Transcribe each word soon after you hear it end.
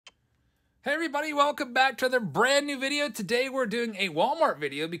Hey everybody, welcome back to another brand new video. Today we're doing a Walmart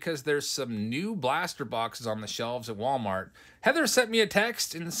video because there's some new blaster boxes on the shelves at Walmart. Heather sent me a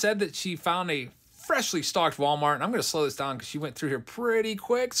text and said that she found a freshly stocked Walmart, and I'm going to slow this down because she went through here pretty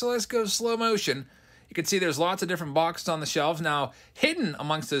quick, so let's go slow motion. You can see there's lots of different boxes on the shelves. Now, hidden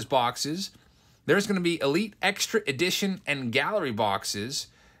amongst those boxes, there's going to be Elite Extra Edition and Gallery boxes.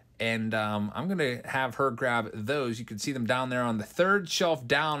 And I'm going to have her grab those. You can see them down there on the third shelf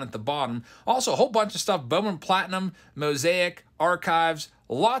down at the bottom. Also, a whole bunch of stuff. Bowman Platinum, Mosaic, Archives,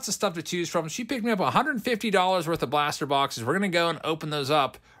 lots of stuff to choose from. She picked me up $150 worth of blaster boxes. We're going to go and open those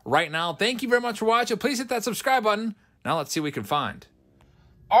up right now. Thank you very much for watching. Please hit that subscribe button. Now let's see what we can find.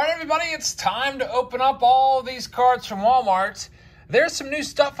 All right, everybody, it's time to open up all these cards from Walmart. There's some new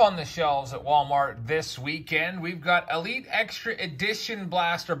stuff on the shelves at Walmart this weekend. We've got Elite Extra Edition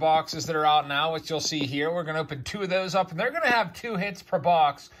blaster boxes that are out now, which you'll see here. We're going to open two of those up, and they're going to have 2 hits per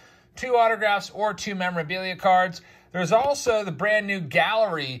box, 2 autographs or 2 memorabilia cards. There's also the brand new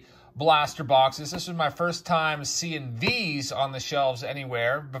Gallery blaster boxes. This was my first time seeing these on the shelves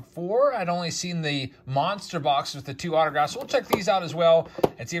anywhere. Before, I'd only seen the monster boxes with the 2 autographs. So we'll check these out as well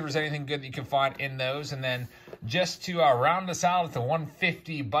and see if there's anything good that you can find in those. And then just to round us out at the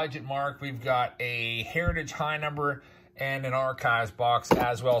 $150 budget mark, we've got a Heritage High number and an Archives box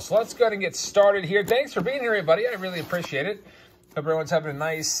as well. So let's go ahead and get started here. Thanks for being here, everybody. I really appreciate it. Hope everyone's having a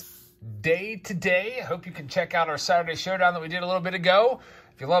nice day today. I hope you can check out our Saturday Showdown that we did a little bit ago.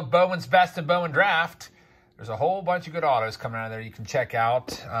 If you love Bowman's Best and Bowman Draft, there's a whole bunch of good autos coming out of there you can check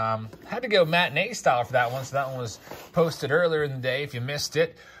out. Had to go matinee style for that one, so that one was posted earlier in the day if you missed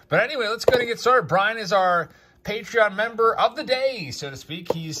it. But anyway, let's go ahead and get started. Brian is our Patreon member of the day, so to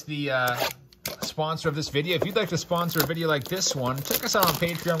speak. He's the sponsor of this video. If you'd like to sponsor a video like this one, check us out on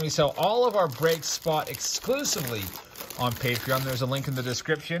Patreon. We sell all of our breaks spot exclusively on Patreon. There's a link in the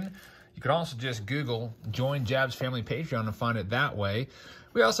description. You can also just Google Join Jab's Family Patreon and find it that way.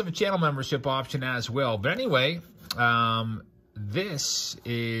 We also have a channel membership option as well. But anyway, this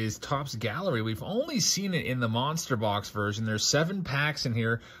is Topps Gallery. We've only seen it in the Monster Box version. There's 7 packs in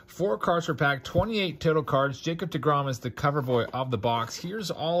here, 4 cards per pack, 28 total cards. Jacob deGrom is the cover boy of the box.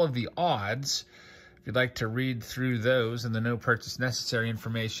 Here's all of the odds, if you'd like to read through those, and the no purchase necessary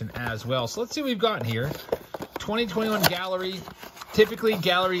information as well. So let's see what we've got here. 2021 Gallery. Typically,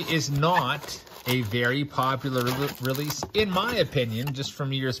 Gallery is not a very popular release, in my opinion. Just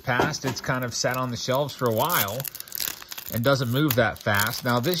from years past, it's kind of sat on the shelves for a while and doesn't move that fast.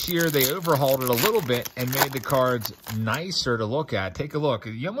 Now, this year, they overhauled it a little bit and made the cards nicer to look at. Take a look.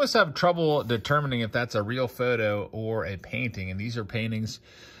 You almost have trouble determining if that's a real photo or a painting, and these are paintings,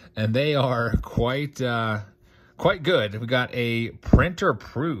 and they are quite good. We got a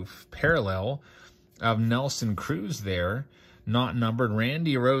printer-proof parallel of Nelson Cruz there, not numbered.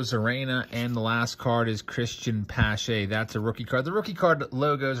 Randy Rosarena, and the last card is Christian Pache. That's a rookie card. The rookie card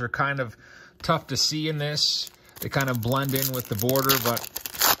logos are kind of tough to see in this. They kind of blend in with the border, but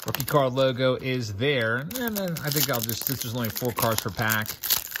rookie card logo is there. And then I think since there's only 4 cards per pack,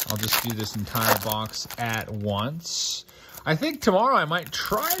 I'll just do this entire box at once. I think tomorrow I might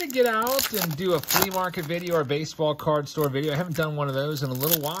try to get out and do a flea market video or baseball card store video. I haven't done one of those in a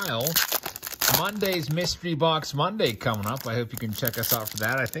little while. Monday's Mystery Box Monday coming up. I hope you can check us out for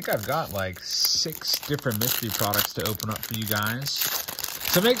that. I think I've got like 6 different mystery products to open up for you guys.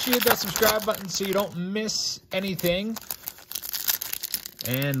 So make sure you hit that subscribe button so you don't miss anything.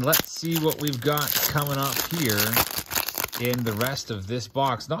 And let's see what we've got coming up here in the rest of this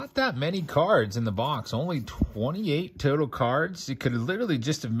box. Not that many cards in the box. Only 28 total cards. You could literally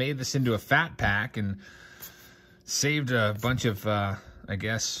just have made this into a fat pack and saved a bunch of, I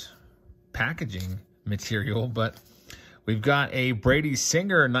guess, packaging material. But we've got a Brady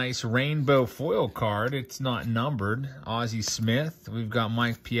Singer nice rainbow foil card. It's not numbered. Ozzie Smith. We've got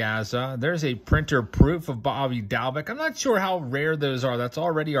Mike Piazza. There's a printer proof of Bobby Dalbec. I'm not sure how rare those are. That's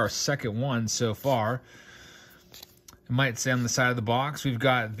already our second one so far. It might say on the side of the box. We've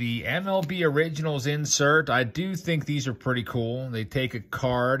got the MLB Originals insert. I do think these are pretty cool. They take a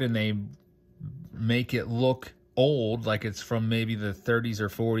card and they make it look old, like it's from maybe the 30s or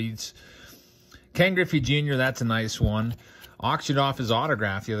 40s. Ken Griffey Jr., that's a nice one. Auctioned off his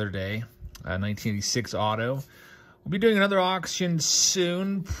autograph the other day, 1986 auto. We'll be doing another auction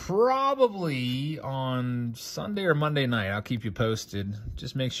soon, probably on Sunday or Monday night. I'll keep you posted.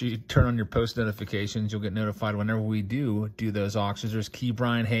 Just make sure you turn on your post notifications. You'll get notified whenever we do those auctions. There's Key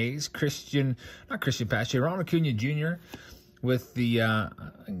Brian Hayes, not Christian Pache, Ronald Acuna Jr. with the,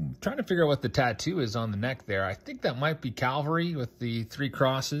 I'm trying to figure out what the tattoo is on the neck there. I think that might be Calvary with the 3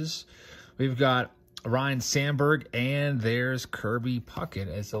 crosses. We've got Ryan Sandberg, and there's Kirby Puckett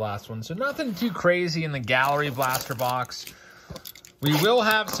as the last one. So nothing too crazy in the gallery blaster box. We will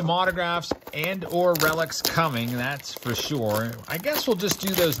have some autographs and or relics coming, that's for sure. I guess we'll just do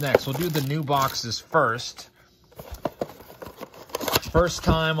those next. We'll do the new boxes first. First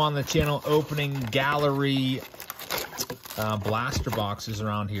time on the channel opening gallery blaster boxes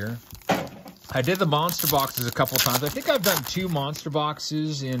around here. I did the monster boxes a couple times. I think I've done 2 monster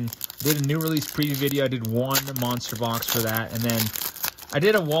boxes. Did a new release preview video. I did 1 monster box for that. And then I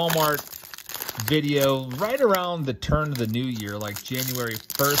did a Walmart video right around the turn of the new year, like January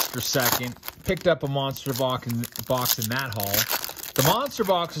 1st or 2nd. Picked up a monster box in that haul. The monster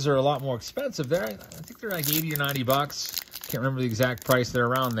boxes are a lot more expensive. I think they're like 80 or 90 bucks. Can't remember the exact price. They're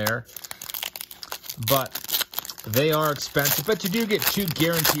around there. But they are expensive, but you do get 2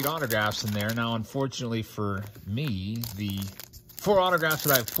 guaranteed autographs in there. Now, unfortunately for me, the 4 autographs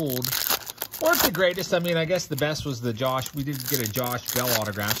that I've pulled weren't the greatest. I mean, I guess the best was the Josh. We did get a Josh Bell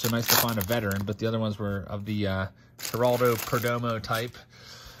autograph, so nice to find a veteran, but the other ones were of the Geraldo Perdomo type.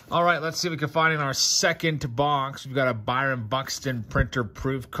 All right, let's see what we can find in our second box. We've got a Byron Buxton printer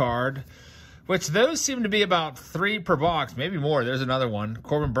proof card, which those seem to be about 3 per box, maybe more. There's another one.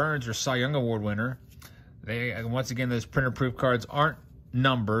 Corbin Burns, your Cy Young Award winner. Once again, those printer proof cards aren't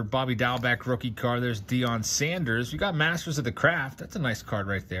numbered. Bobby Dalbec rookie card. There's Deion Sanders. We got Masters of the Craft. That's a nice card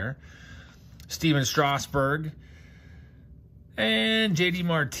right there. Steven Strasburg. And JD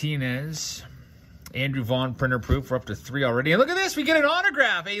Martinez. Andrew Vaughn printer proof. We're up to 3 already. And look at this. We get an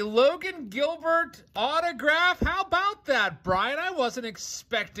autograph. A Logan Gilbert autograph. How about that, Brian? I wasn't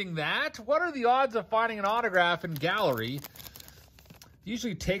expecting that. What are the odds of finding an autograph in gallery?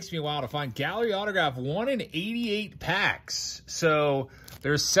 Usually takes me a while to find. Gallery autograph, 1 in 88 packs. So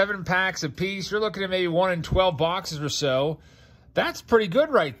there's 7 packs apiece. You're looking at maybe 1 in 12 boxes or so. That's pretty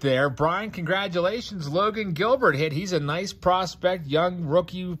good right there. Brian, congratulations. Logan Gilbert hit. He's a nice prospect, young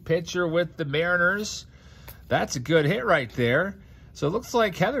rookie pitcher with the Mariners. That's a good hit right there. So it looks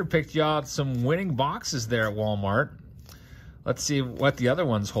like Heather picked you out some winning boxes there at Walmart. Let's see what the other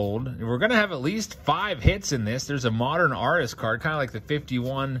ones hold. We're going to have at least 5 hits in this. There's a modern artist card, kind of like the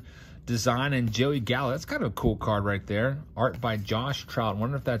 51 design, and Joey Gallo. That's kind of a cool card right there. Art by Josh Trout. I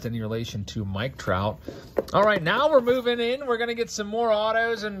wonder if that's any relation to Mike Trout. All right, now we're moving in. We're going to get some more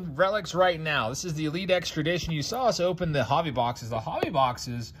autos and relics right now. This is the Elite Extra Edition. You saw us open the hobby boxes. The hobby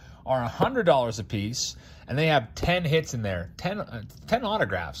boxes are $100 a piece, and they have 10 hits in there. 10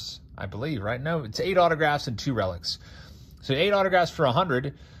 autographs, I believe, right? No, it's 8 autographs and 2 relics. So 8 autographs for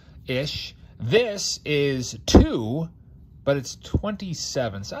 100-ish. This is 2, but it's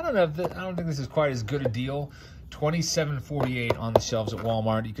 27. So I don't know. I don't think this is quite as good a deal. $27.48 on the shelves at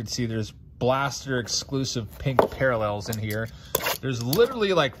Walmart. You can see there's Blaster exclusive pink parallels in here. There's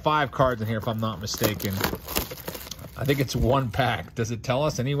literally like 5 cards in here, if I'm not mistaken. I think it's 1 pack. Does it tell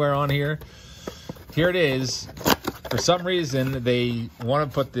us anywhere on here? Here it is. For some reason, they want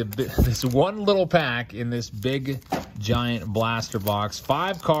to put this one little pack in this big, giant blaster box.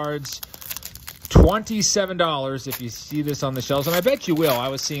 5 cards, $27 if you see this on the shelves. And I bet you will. I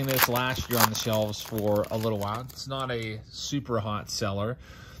was seeing this last year on the shelves for a little while. It's not a super hot seller.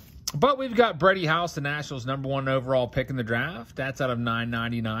 But we've got Brady House, the Nationals' #1 overall pick in the draft. That's out of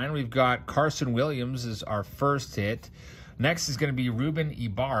 $9.99. We've got Carson Williams as our first hit. Next is going to be Ruben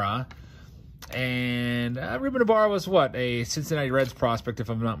Ibarra. And Ruben Ibarra was what? A Cincinnati Reds prospect, if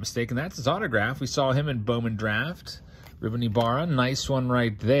I'm not mistaken. That's his autograph. We saw him in Bowman Draft. Ruben Ibarra, nice one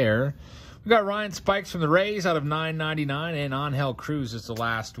right there. We got Ryan Spikes from the Rays out of $9.99, and Angel Cruz is the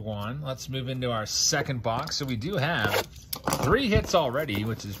last one. Let's move into our second box. So we do have 3 hits already,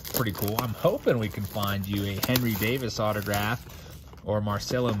 which is pretty cool. I'm hoping we can find you a Henry Davis autograph or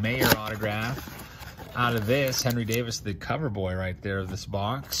Marcelo Mayer autograph out of this. Henry Davis, the cover boy right there of this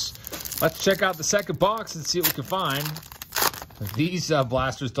box. Let's check out the second box and see what we can find. These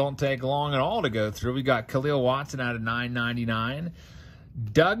blasters don't take long at all to go through. We got Khalil Watson out of $9.99.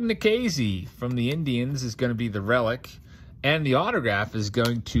 Doug Nikhazy from the Indians is going to be the relic. And the autograph is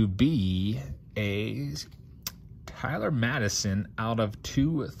going to be a Tyler Madison out of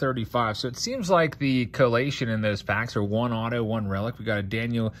 235. So it seems like the collation in those packs are 1 auto, 1 relic. We got a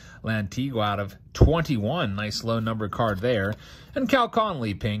Daniel Lantigua out of 21. Nice low number card there. And Cal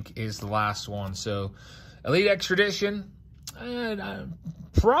Conley pink is the last one. So Elite Extradition.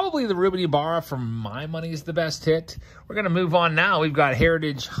 Probably the Ruben Ibarra, for my money, is the best hit. We're going to move on now. We've got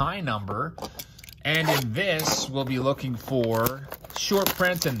Heritage High Number. And in this, we'll be looking for short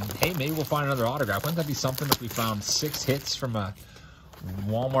prints. And, hey, maybe we'll find another autograph. Wouldn't that be something if we found 6 hits from a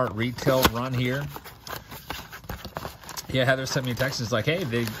Walmart retail run here? Yeah, Heather sent me a text. It's like, hey,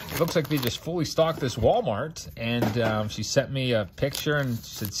 it looks like they just fully stocked this Walmart. And she sent me a picture and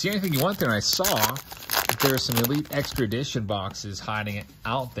she said, see anything you want there? And I saw that there were some Elite Extra Edition boxes hiding it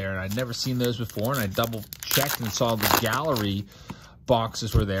out there. And I'd never seen those before. And I double-checked and saw the gallery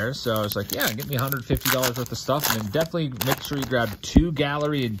boxes were there. So I was like, yeah, get me $150 worth of stuff. And then definitely make sure you grab 2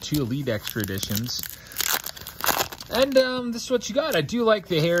 gallery and 2 Elite Extra Editions. And this is what you got. I do like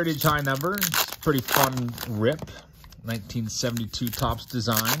the Heritage High number. It's a pretty fun rip. 1972 Topps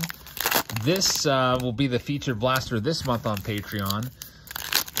design. This will be the featured blaster this month on Patreon.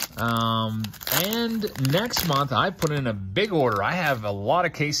 And next month, I put in a big order. I have a lot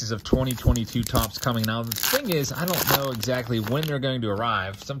of cases of 2022 Topps coming out. The thing is, I don't know exactly when they're going to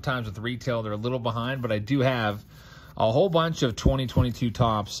arrive. Sometimes with retail, they're a little behind, but I do have a whole bunch of 2022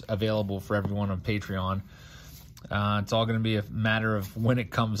 Topps available for everyone on Patreon. It's all going to be a matter of when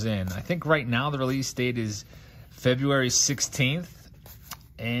it comes in. I think right now the release date is February 16th,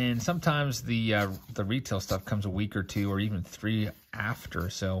 and sometimes the retail stuff comes a week or 2 or even 3 after.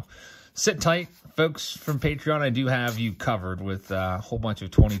 So sit tight, folks from Patreon. I do have you covered with a whole bunch of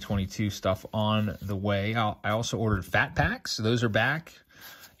 2022 stuff on the way. I also ordered Fat Packs. So those are back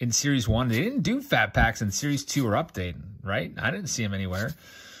in Series 1. They didn't do Fat Packs in Series 2 or Update, right? I didn't see them anywhere.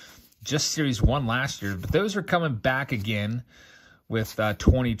 Just Series 1 last year. But those are coming back again with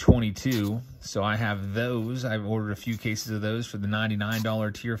 2022, so I have those. I've ordered a few cases of those for the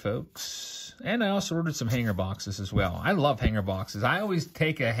 $99 tier, folks. And I also ordered some hanger boxes as well. I love hanger boxes. I always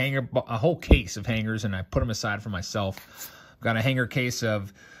take a whole case of hangers, and I put them aside for myself. I've got a hanger case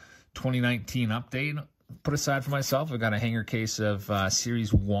of 2019 Update put aside for myself. I've got a hanger case of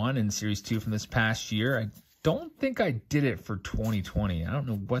Series 1 and Series 2 from this past year. I don't think I did it for 2020. I don't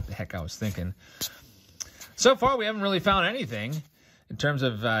know what the heck I was thinking. So far, we haven't really found anything in terms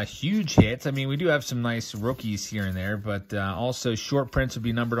of huge hits. I mean, we do have some nice rookies here and there, but also short prints would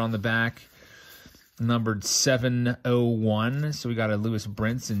be numbered on the back, numbered 701. So we got a Lewis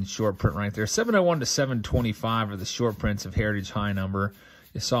Brinson short print right there. 701 to 725 are the short prints of Heritage High number.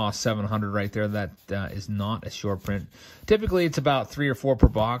 You saw 700 right there. That is not a short print. Typically, it's about 3 or 4 per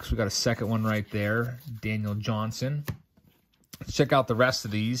box. We got a second one right there, Daniel Johnson. Let's check out the rest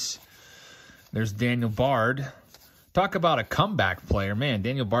of these. There's Daniel Bard. Talk about a comeback player. Man,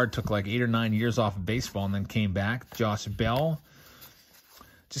 Daniel Bard took like 8 or 9 years off of baseball and then came back. Josh Bell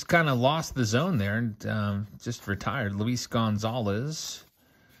just kind of lost the zone there and just retired. Luis Gonzalez.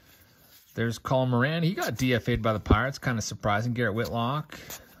 There's Colin Moran. He got DFA'd by the Pirates. Kind of surprising. Garrett Whitlock.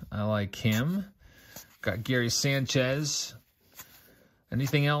 I like him. Got Gary Sanchez.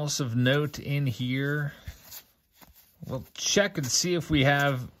 Anything else of note in here? We'll check and see if we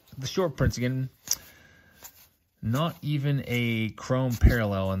have the short prints again. Not even a chrome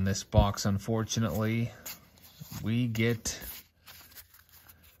parallel in this box, unfortunately. We get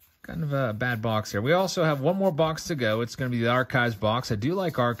kind of a bad box here. We also have one more box to go. It's going to be the Archives box. I do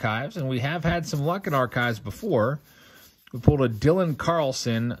like Archives, and we have had some luck in Archives before. We pulled a Dylan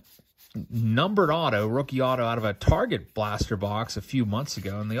Carlson numbered auto, rookie auto, out of a Target blaster box a few months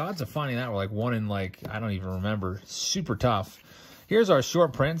ago, and the odds of finding that were like 1 in, like, I don't even remember. Super tough. Here's our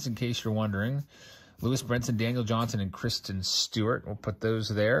short prints, in case you're wondering. Lewis Brinson, Daniel Johnson, and Kristen Stewart. We'll put those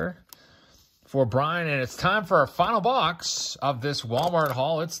there for Brian. And it's time for our final box of this Walmart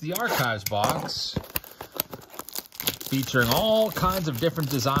haul. It's the Archives box, featuring all kinds of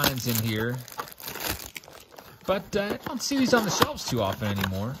different designs in here. But I don't see these on the shelves too often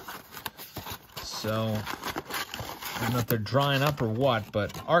anymore. So I don't know if they're drying up or what,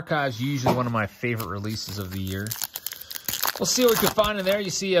 but Archives is usually one of my favorite releases of the year. We'll see what we can find in there.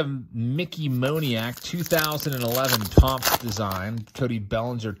 You see a Mickey Moniak 2011 Topps design. Cody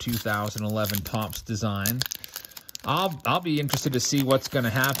Bellinger 2011 Topps design. I'll be interested to see what's going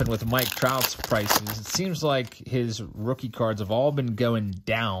to happen with Mike Trout's prices. It seems like his rookie cards have all been going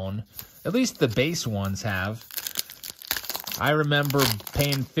down. At least the base ones have. I remember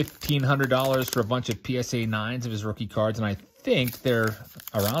paying $1,500 for a bunch of PSA 9s of his rookie cards, and I think they're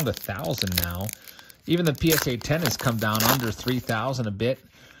around $1,000 now. Even the PSA 10 has come down under $3,000 a bit,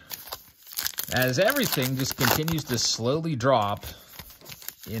 as everything just continues to slowly drop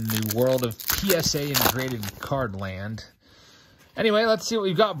in the world of PSA integrated card land. Anyway, let's see what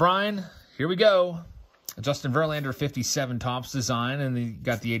we've got, Brian. Here we go. Justin Verlander 57 Topps design, and you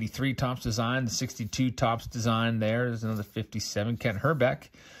got the 83 Topps design, the 62 Topps design there. There's another 57, Kent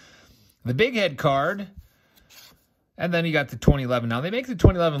Herbeck. The big head card. And then you got the 2011. Now, they make the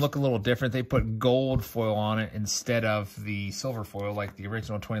 2011 look a little different. They put gold foil on it instead of the silver foil like the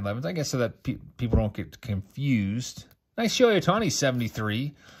original 2011s. I guess so that people don't get confused. Nice Shohei Ohtani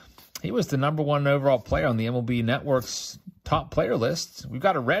 73. He was the #1 overall player on the MLB Network's top player list. We've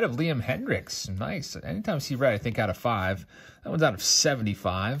got a red of Liam Hendriks. Nice. Anytime I see red, I think out of 5. That one's out of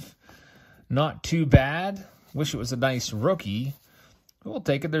 75. Not too bad. Wish it was a nice rookie. We'll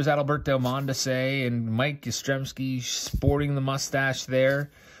take it. There's Adalberto Mondesi and Mike Yastrzemski sporting the mustache there.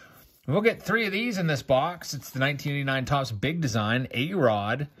 We'll get 3 of these in this box. It's the 1989 Topps Big Design.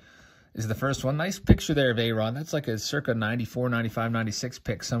 A-Rod is the first one. Nice picture there of A-Rod. That's like a circa 94, 95, 96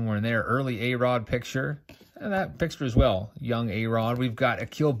 pick somewhere in there. Early A-Rod picture. And that picture as well. Young A-Rod. We've got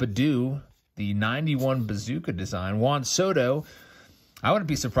Akil Baddoo, the 91 Bazooka design. Juan Soto. I wouldn't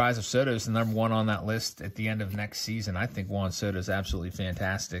be surprised if Soto is the #1 on that list at the end of next season. I think Juan Soto is absolutely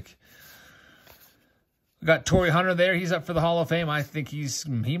fantastic. We got Torrey Hunter there. He's up for the Hall of Fame. I think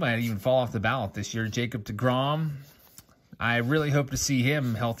he might even fall off the ballot this year. Jacob deGrom. I really hope to see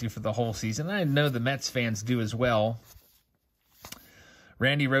him healthy for the whole season. I know the Mets fans do as well.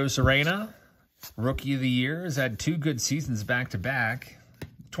 Randy Rosarena, Rookie of the Year, has had 2 good seasons back-to-back.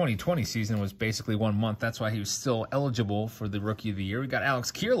 2020 season was basically 1 month. That's why he was still eligible for the Rookie of the Year. We got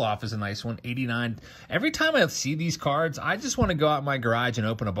Alex Kirilloff as a nice one, 89. Every time I see these cards, I just want to go out in my garage and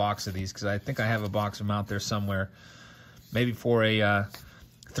open a box of these because I think I have a box of them out there somewhere. Maybe for a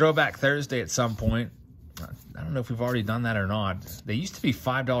Throwback Thursday at some point. I don't know if we've already done that or not. They used to be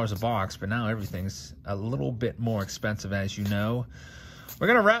 $5 a box, but now everything's a little bit more expensive, as you know. We're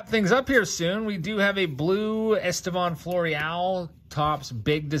going to wrap things up here soon. We do have a blue Esteban Florial Topps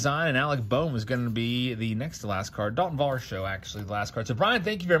Big Design, and Alec Boehm is going to be the next to last card. Dalton Varsho, actually, the last card. So, Brian,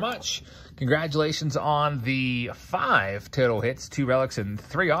 thank you very much. Congratulations on the 5 total hits, 2 relics, and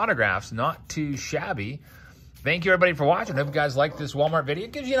 3 autographs. Not too shabby. Thank you, everybody, for watching. Hope you guys liked this Walmart video.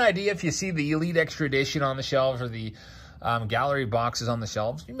 It gives you an idea if you see the Elite Extra Edition on the shelves or the gallery boxes on the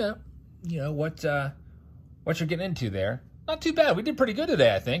shelves. You know what you're getting into there. Not too bad. We did pretty good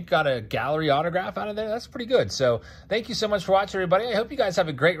today, I think. Got a gallery autograph out of there. That's pretty good. So thank you so much for watching, everybody. I hope you guys have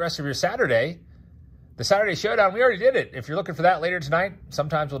a great rest of your Saturday. The Saturday Showdown, we already did it. If you're looking for that later tonight,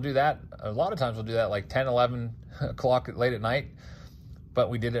 sometimes we'll do that. A lot of times we'll do that like 10, 11 o'clock late at night. But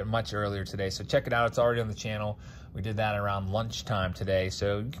we did it much earlier today. So check it out. It's already on the channel. We did that around lunchtime today.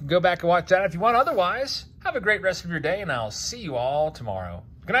 So you can go back and watch that if you want. Otherwise, have a great rest of your day, and I'll see you all tomorrow.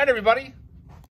 Good night, everybody.